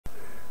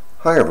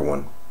Hi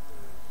everyone.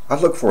 I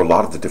look for a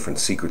lot of the different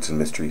secrets and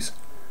mysteries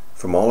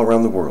from all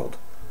around the world,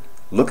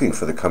 looking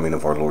for the coming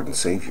of our Lord and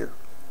Savior,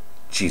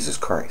 Jesus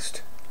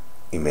Christ,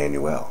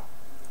 Emmanuel,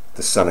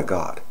 the Son of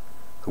God,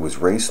 who was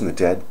raised from the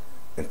dead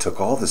and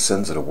took all the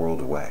sins of the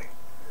world away.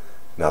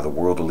 Now the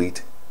world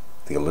elite,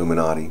 the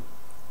Illuminati,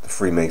 the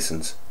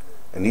Freemasons,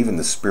 and even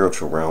the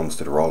spiritual realms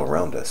that are all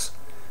around us,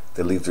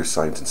 they leave their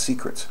signs and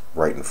secrets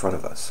right in front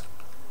of us.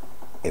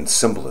 In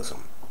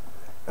symbolism.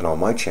 And on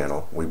my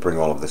channel, we bring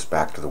all of this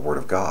back to the Word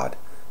of God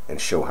and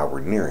show how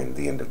we're nearing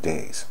the end of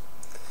days.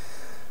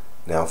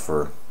 Now,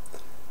 for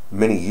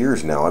many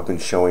years now, I've been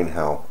showing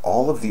how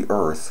all of the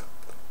earth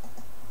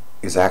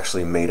is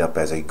actually made up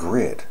as a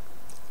grid,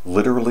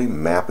 literally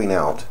mapping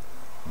out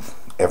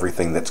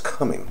everything that's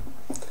coming,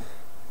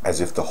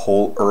 as if the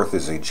whole earth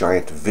is a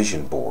giant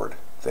vision board,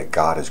 that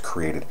God has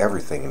created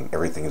everything and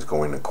everything is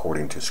going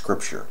according to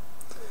Scripture.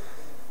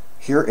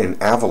 Here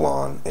in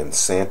Avalon, in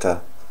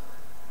Santa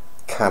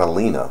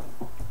Catalina,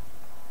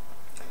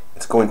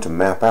 it's going to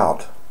map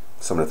out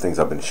some of the things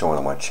I've been showing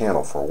on my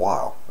channel for a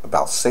while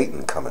about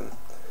Satan coming,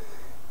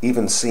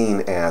 even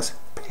seen as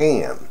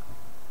Pan.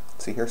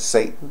 See here,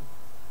 Satan.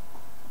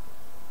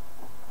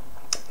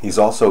 He's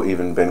also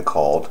even been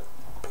called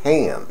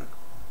Pan.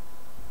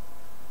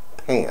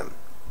 Pan.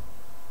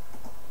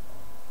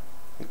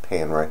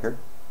 Pan right here.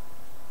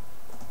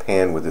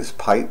 Pan with his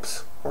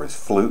pipes or his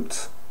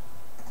flutes.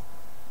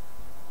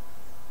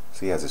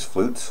 See, he has his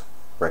flutes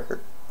right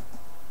here.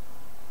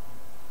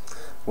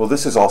 Well,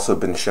 this has also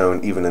been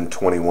shown even in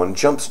 21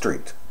 Jump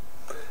Street.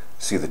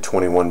 See the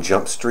 21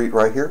 Jump Street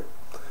right here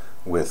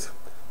with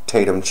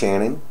Tatum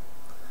Channing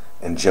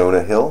and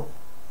Jonah Hill.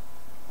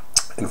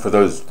 And for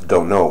those who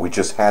don't know, we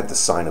just had the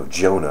sign of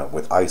Jonah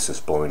with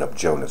ISIS blowing up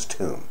Jonah's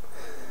tomb.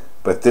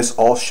 But this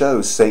all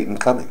shows Satan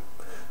coming.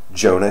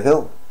 Jonah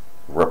Hill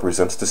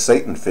represents the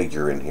Satan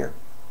figure in here.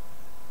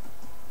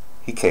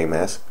 He came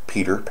as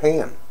Peter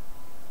Pan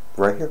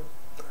right here.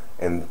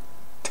 And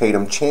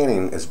Tatum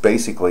Channing is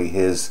basically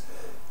his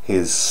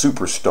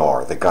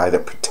superstar, the guy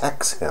that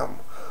protects him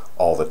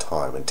all the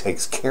time and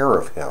takes care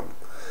of him.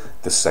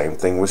 The same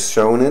thing was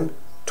shown in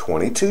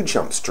 22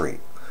 Jump Street.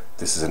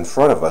 This is in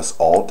front of us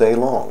all day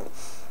long.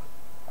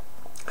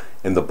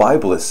 In the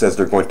Bible it says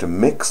they're going to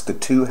mix the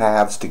two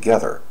halves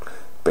together,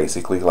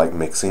 basically like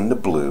mixing the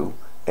blue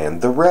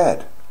and the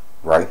red.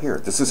 Right here.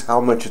 This is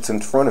how much it's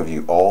in front of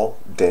you all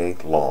day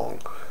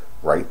long.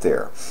 Right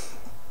there.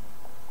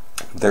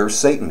 There's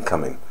Satan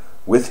coming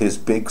with his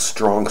big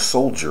strong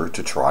soldier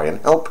to try and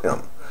help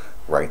him.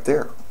 Right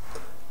there.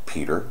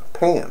 Peter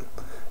Pan.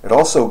 It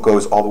also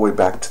goes all the way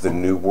back to the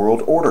New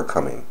World Order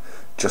coming,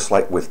 just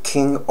like with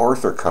King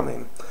Arthur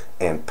coming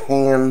and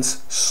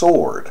Pan's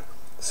sword.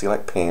 See,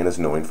 like Pan is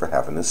known for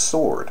having his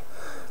sword,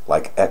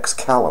 like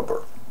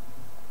Excalibur.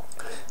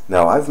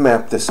 Now, I've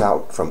mapped this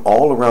out from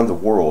all around the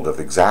world of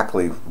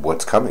exactly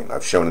what's coming.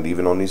 I've shown it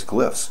even on these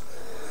glyphs.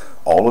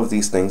 All of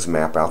these things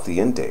map out the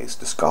end days.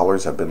 The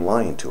scholars have been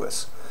lying to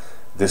us.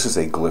 This is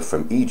a glyph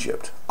from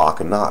Egypt,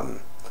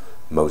 Akhenaten.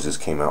 Moses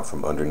came out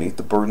from underneath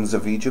the burdens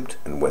of Egypt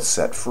and was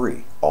set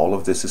free. All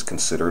of this is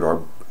considered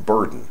our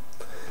burden.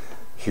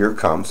 Here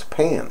comes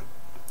Pan.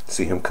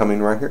 See him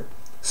coming right here?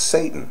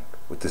 Satan,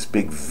 with this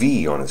big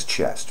V on his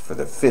chest for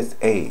the 5th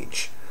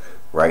age.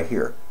 Right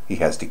here. He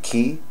has the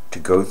key to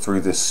go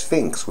through this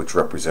Sphinx, which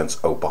represents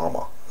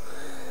Obama.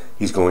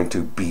 He's going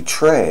to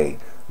betray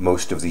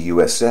most of the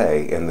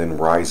USA and then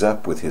rise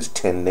up with his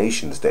 10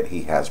 nations that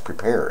he has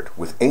prepared,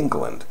 with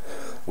England,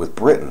 with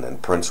Britain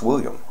and Prince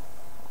William.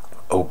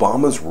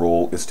 Obama's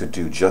role is to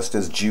do just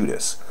as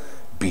Judas,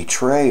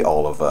 betray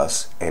all of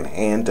us and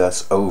hand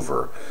us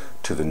over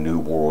to the New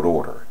World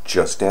Order,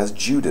 just as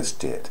Judas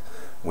did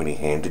when he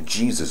handed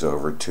Jesus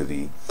over to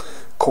the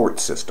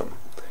court system.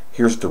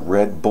 Here's the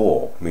Red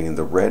Bull, meaning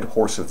the red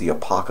horse of the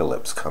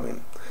apocalypse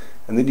coming.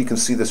 And then you can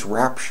see this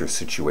rapture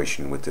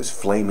situation with this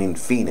flaming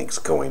phoenix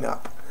going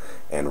up.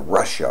 And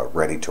Russia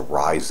ready to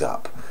rise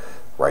up.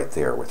 Right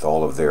there with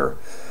all of their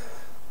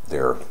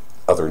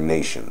other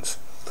nations.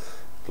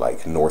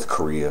 Like North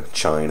Korea,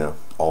 China,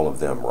 all of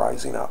them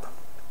rising up.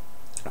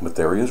 But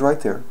there he is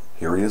right there.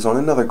 Here he is on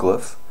another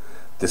glyph.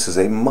 This is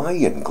a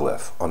Mayan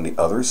glyph on the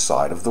other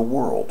side of the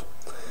world.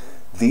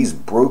 These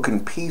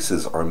broken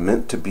pieces are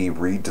meant to be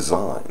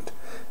redesigned,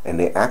 and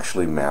they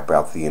actually map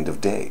out the end of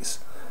days.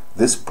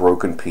 This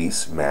broken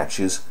piece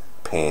matches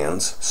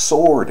Pan's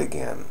sword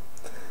again.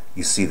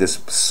 You see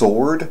this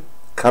sword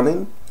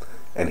coming?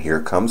 And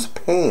here comes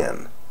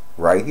Pan,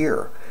 right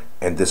here.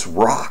 And this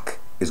rock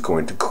is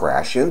going to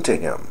crash into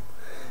him.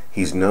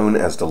 He's known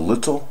as the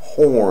little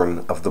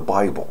horn of the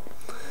Bible,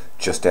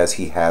 just as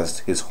he has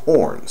his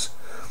horns.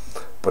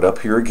 But up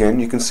here again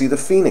you can see the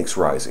phoenix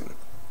rising.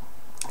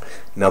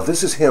 Now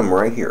this is him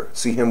right here.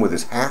 See him with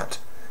his hat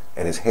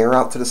and his hair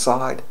out to the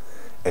side?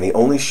 And he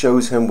only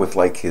shows him with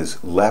like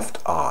his left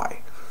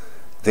eye.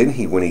 Then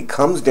when he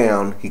comes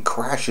down, he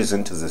crashes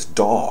into this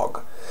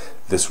dog.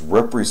 This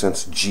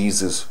represents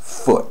Jesus'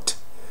 foot.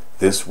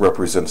 This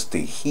represents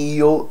the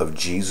heel of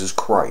Jesus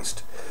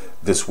Christ.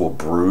 This will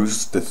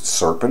bruise the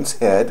serpent's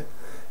head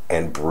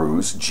and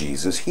bruise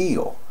Jesus'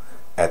 heel.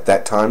 At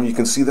that time you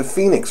can see the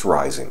phoenix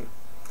rising.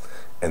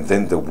 And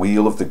then the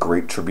wheel of the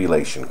great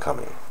tribulation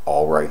coming,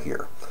 all right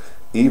here.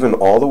 Even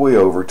all the way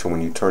over to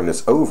when you turn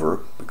this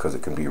over, because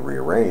it can be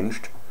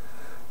rearranged,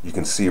 you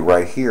can see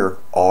right here,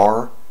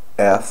 RFID.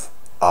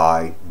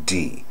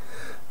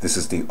 This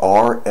is the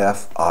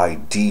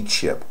RFID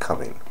chip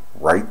coming,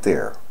 right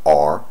there,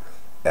 RFID.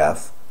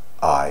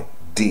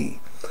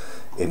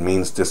 It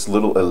means this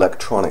little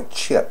electronic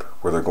chip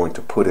where they're going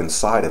to put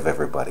inside of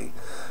everybody,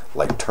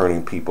 like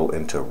turning people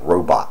into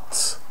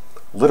robots.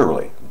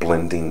 Literally,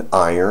 blending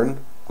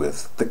iron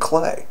with the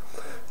clay,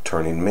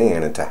 turning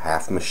man into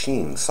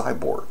half-machine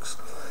cyborgs,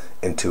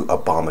 into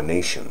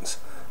abominations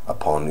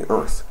upon the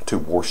earth, to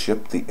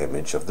worship the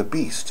image of the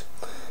beast.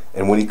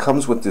 And when he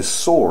comes with this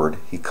sword,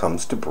 he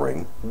comes to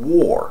bring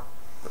war.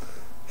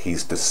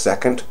 He's the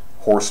second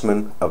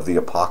horseman of the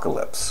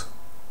apocalypse,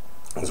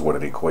 is what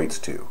it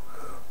equates to.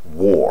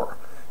 War.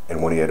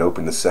 And when he had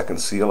opened the second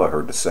seal, I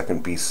heard the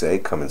second beast say,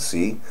 "Come and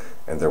see."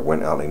 And there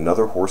went out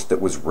another horse that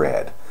was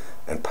red,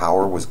 and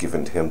power was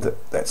given to him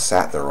that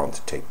sat thereon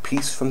to take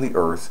peace from the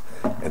earth,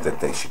 and that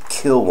they should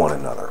kill one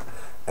another.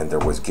 And there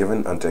was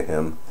given unto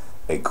him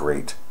a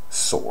great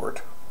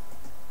sword.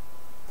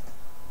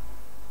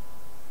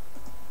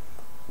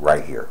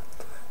 Right here.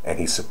 And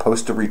he's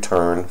supposed to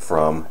return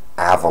from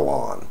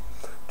Avalon,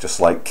 just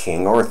like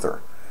King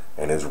Arthur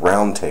and his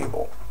round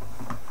table.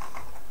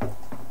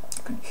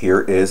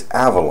 Here is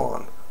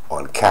Avalon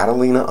on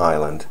Catalina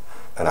Island,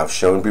 and I've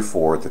shown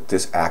before that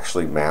this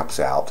actually maps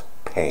out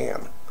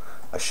Pan.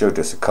 I showed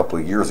this a couple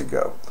of years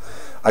ago.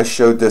 I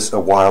showed this a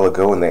while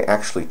ago, and they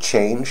actually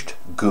changed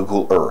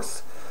Google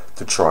Earth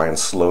to try and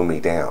slow me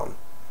down.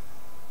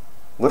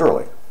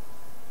 Literally.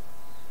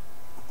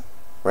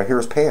 Right here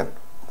is Pan.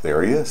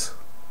 There he is.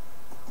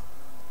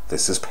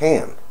 This is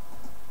Pan.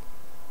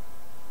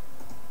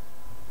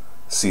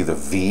 See the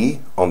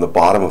V on the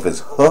bottom of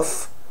his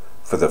hoof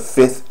for the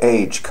fifth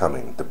age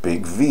coming, the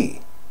big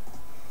V.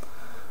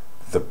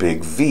 The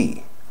big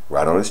V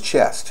right on his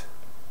chest.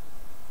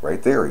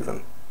 Right there even.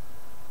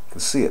 You can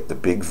see it, the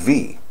big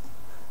V.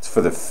 It's for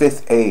the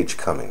fifth age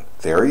coming.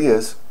 There he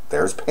is.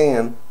 There's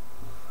Pan.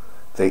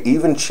 They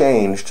even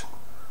changed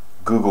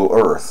Google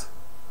Earth.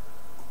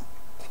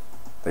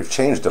 They've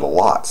changed it a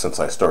lot since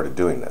I started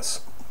doing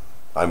this.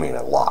 I mean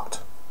a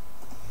lot.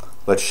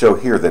 Let's show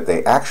here that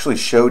they actually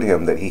showed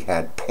him that he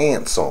had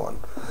pants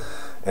on.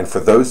 And for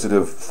those that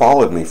have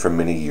followed me for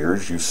many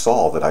years, you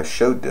saw that I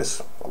showed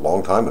this a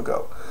long time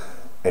ago.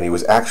 And he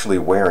was actually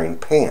wearing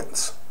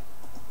pants.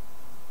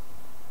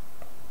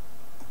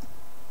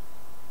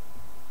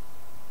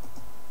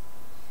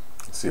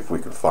 Let's see if we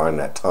can find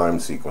that time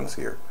sequence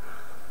here.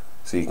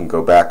 So you can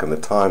go back in the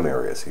time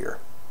areas here.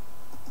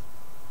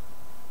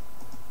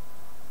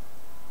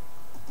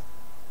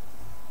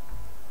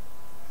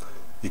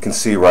 You can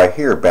see right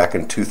here, back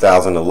in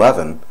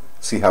 2011,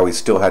 see how he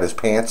still had his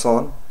pants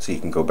on? So you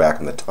can go back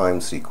in the time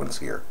sequence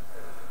here.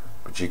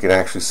 But you can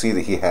actually see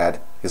that he had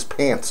his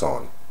pants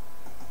on.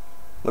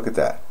 Look at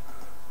that.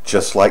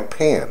 Just like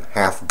Pan,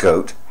 half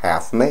goat,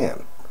 half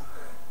man.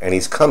 And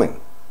he's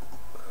coming.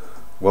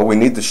 Well, we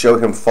need to show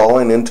him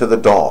falling into the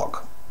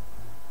dog.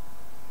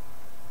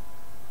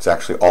 It's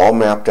actually all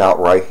mapped out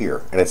right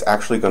here. And it's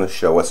actually going to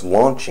show us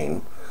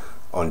launching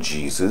on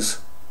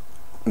Jesus'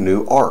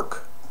 new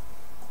ark.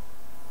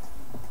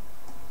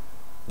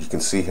 You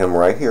can see him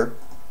right here.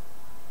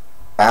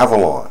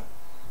 Avalon,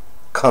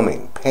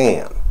 coming,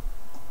 Pan.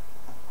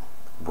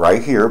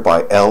 Right here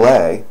by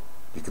LA,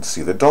 you can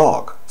see the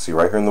dog. See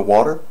right here in the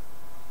water?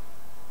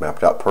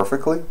 Mapped out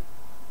perfectly.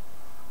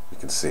 You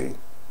can see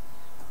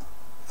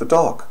the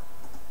dog.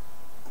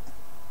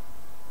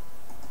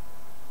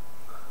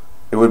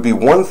 It would be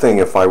one thing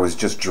if I was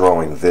just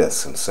drawing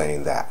this and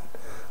saying that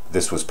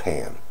this was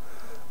Pan.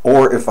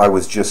 Or if I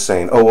was just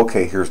saying, oh,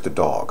 okay, here's the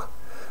dog.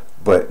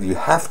 But you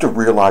have to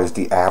realize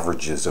the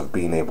averages of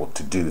being able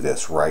to do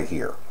this right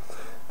here.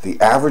 The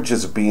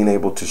averages of being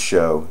able to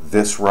show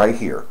this right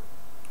here.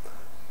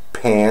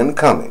 Pan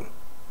coming.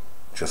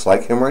 Just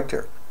like him right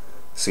there.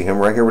 See him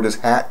right here with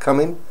his hat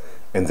coming?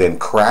 And then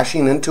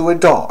crashing into a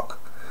dog.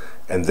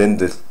 And then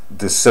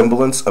the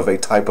semblance of a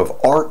type of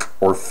ark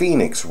or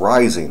phoenix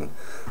rising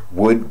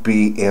would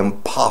be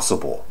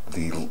impossible.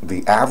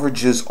 The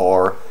averages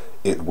are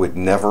it would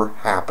never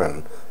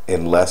happen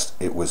unless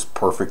it was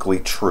perfectly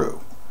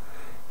true.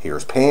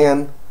 Here's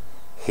Pan,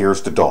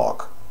 here's the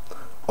dog.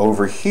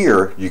 Over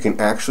here, you can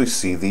actually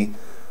see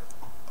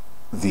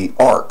the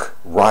ark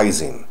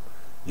rising.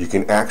 You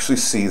can actually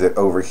see that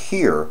over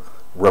here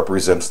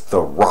represents the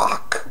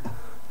rock,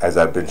 as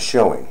I've been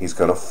showing. He's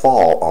going to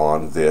fall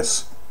on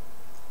this,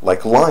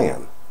 like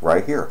lion,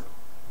 right here.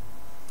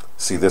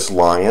 See this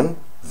lion?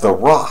 The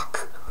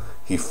rock.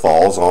 He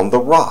falls on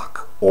the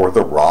rock, or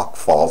the rock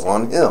falls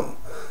on him,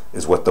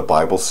 is what the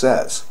Bible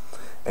says.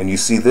 And you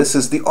see this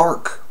is the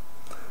ark.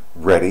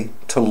 Ready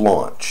to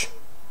launch.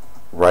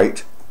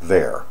 Right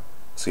there.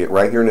 See it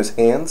right here in his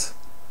hands?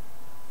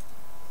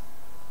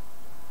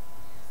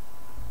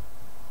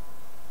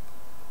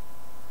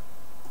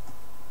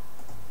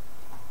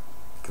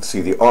 You can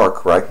see the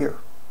ark right here.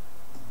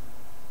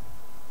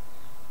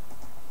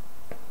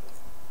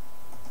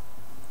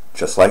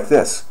 Just like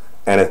this.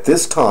 And at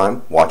this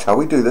time, watch how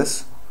we do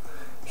this.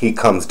 He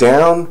comes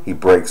down, he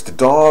breaks the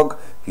dog,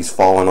 he's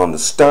fallen on the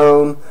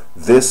stone.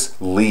 This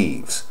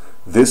leaves.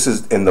 This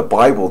is, in the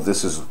Bible,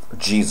 this is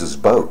Jesus'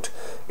 boat.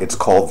 It's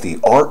called the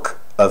Ark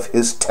of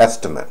His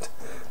Testament.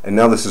 And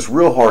now this is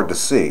real hard to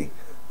see,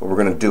 but we're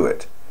going to do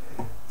it.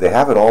 They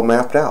have it all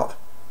mapped out.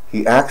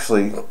 He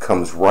actually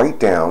comes right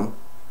down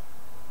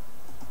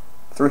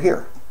through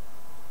here.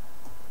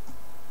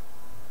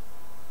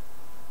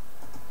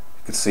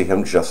 You can see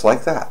him just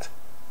like that.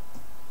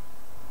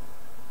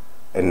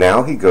 And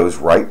now he goes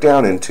right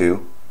down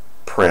into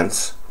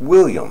Prince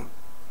William,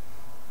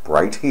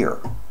 right here.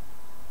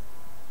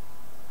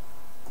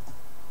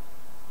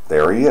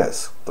 There he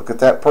is. Look at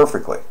that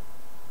perfectly.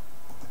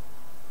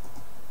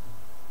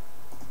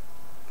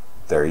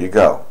 There you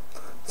go.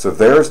 So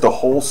there's the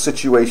whole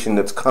situation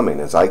that's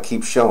coming, as I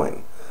keep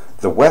showing.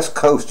 The West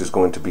Coast is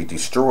going to be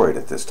destroyed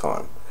at this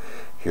time.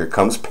 Here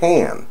comes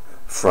Pan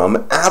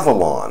from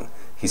Avalon.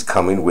 He's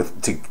coming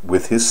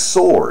with his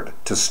sword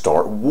to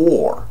start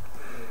war.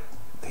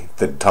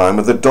 The time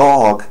of the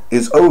dog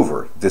is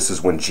over. This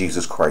is when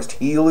Jesus Christ's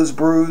heel is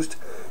bruised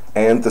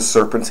and the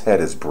serpent's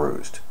head is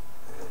bruised.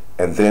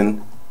 And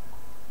then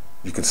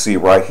you can see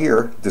right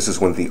here, this is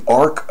when the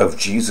Ark of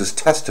Jesus'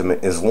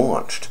 Testament is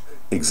launched.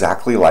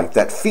 Exactly like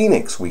that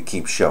phoenix we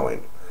keep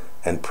showing.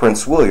 And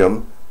Prince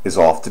William is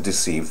off to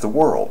deceive the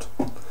world.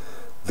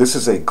 This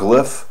is a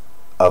glyph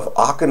of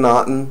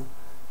Akhenaten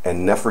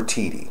and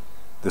Nefertiti.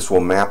 This will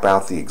map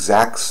out the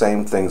exact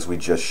same things we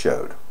just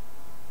showed.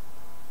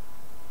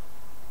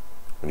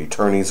 When you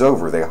turn these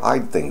over, they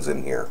hide things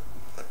in here.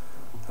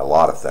 A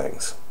lot of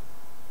things.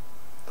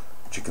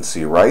 But you can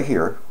see right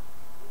here,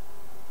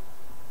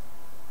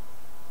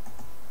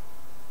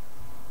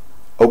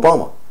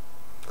 Obama.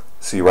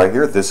 See right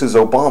here, this is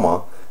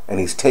Obama, and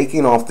he's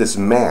taking off this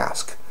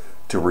mask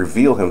to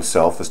reveal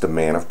himself as the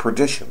man of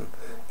perdition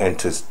and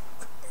to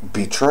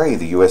betray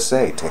the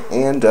USA, to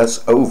hand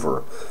us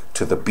over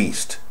to the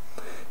beast.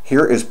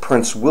 Here is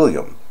Prince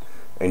William,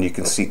 and you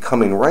can see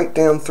coming right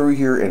down through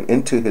here and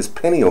into his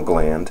pineal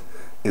gland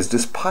is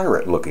this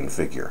pirate-looking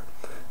figure.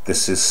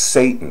 This is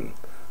Satan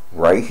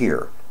right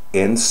here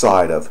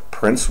inside of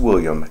Prince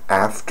William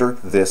after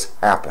this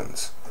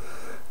happens.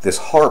 This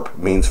harp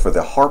means for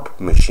the harp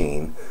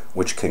machine,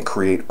 which can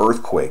create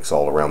earthquakes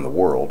all around the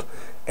world,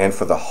 and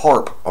for the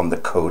harp on the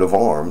coat of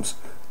arms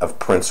of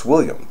Prince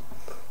William.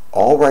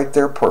 All right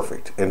there,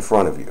 perfect, in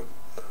front of you.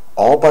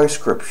 All by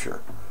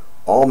Scripture.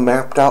 All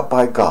mapped out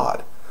by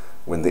God.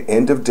 When the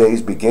end of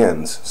days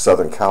begins,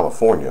 Southern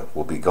California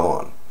will be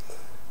gone.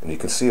 And you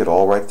can see it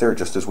all right there,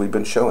 just as we've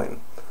been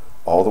showing.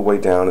 All the way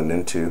down and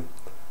into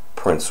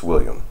Prince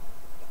William.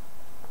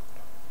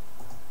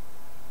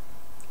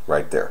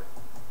 Right there.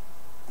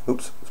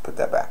 Oops, let's put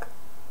that back.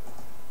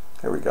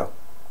 There we go.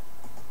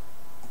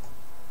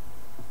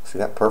 See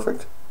that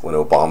perfect? When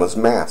Obama's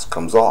mask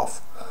comes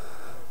off.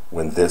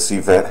 When this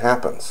event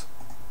happens.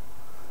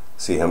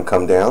 See him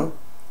come down?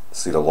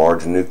 See the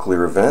large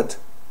nuclear event?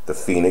 The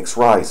phoenix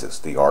rises,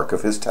 the Ark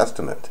of His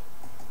Testament.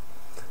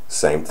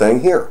 Same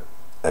thing here.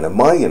 And in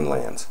Mayan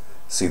lands.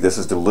 See, this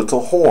is the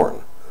little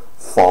horn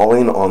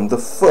falling on the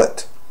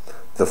foot.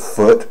 The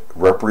foot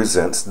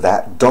represents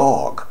that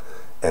dog.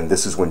 And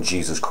this is when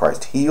Jesus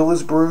Christ's heel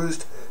is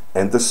bruised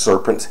and the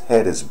serpent's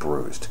head is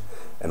bruised.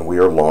 And we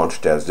are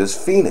launched as this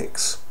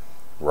phoenix.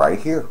 Right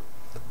here.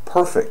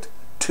 Perfect.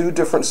 Two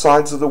different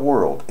sides of the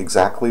world.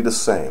 Exactly the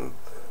same.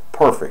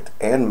 Perfect.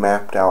 And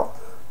mapped out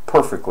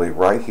perfectly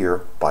right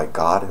here by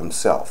God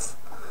Himself.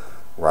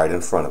 Right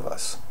in front of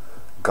us.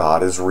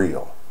 God is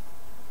real.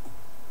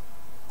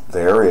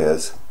 There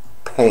is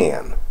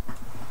Pan.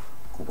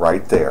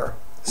 Right there.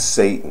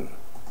 Satan.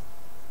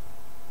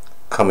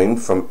 Coming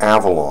from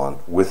Avalon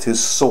with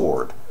his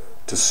sword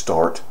to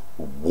start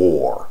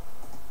war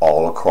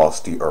all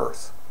across the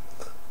earth.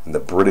 And the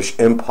British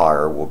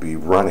Empire will be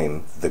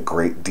running the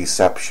great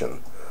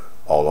deception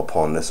all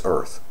upon this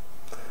earth.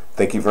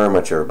 Thank you very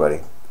much, everybody.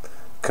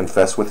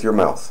 Confess with your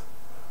mouth,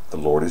 the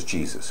Lord is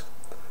Jesus.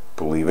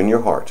 Believe in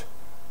your heart,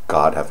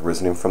 God hath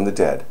risen Him from the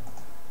dead,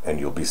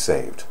 and you'll be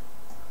saved.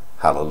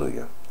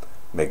 Hallelujah.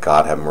 May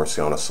God have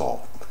mercy on us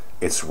all.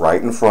 It's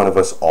right in front of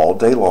us all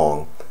day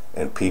long,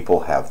 and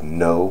people have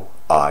no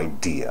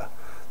idea.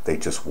 They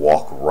just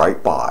walk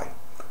right by.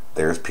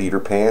 There's Peter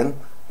Pan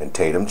and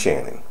Tatum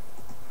Channing.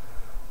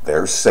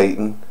 There's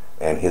Satan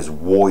and his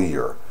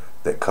warrior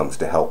that comes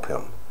to help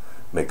him.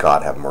 May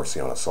God have mercy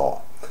on us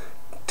all.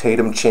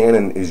 Tatum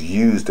Channing is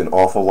used an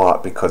awful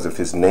lot because of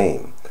his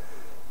name.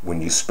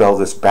 When you spell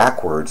this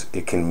backwards,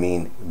 it can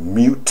mean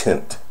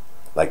mutant,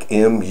 like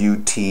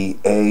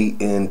M-U-T-A-N-T,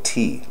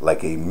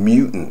 like a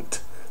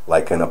mutant,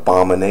 like an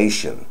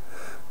abomination.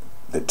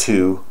 The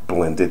two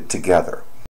blended together.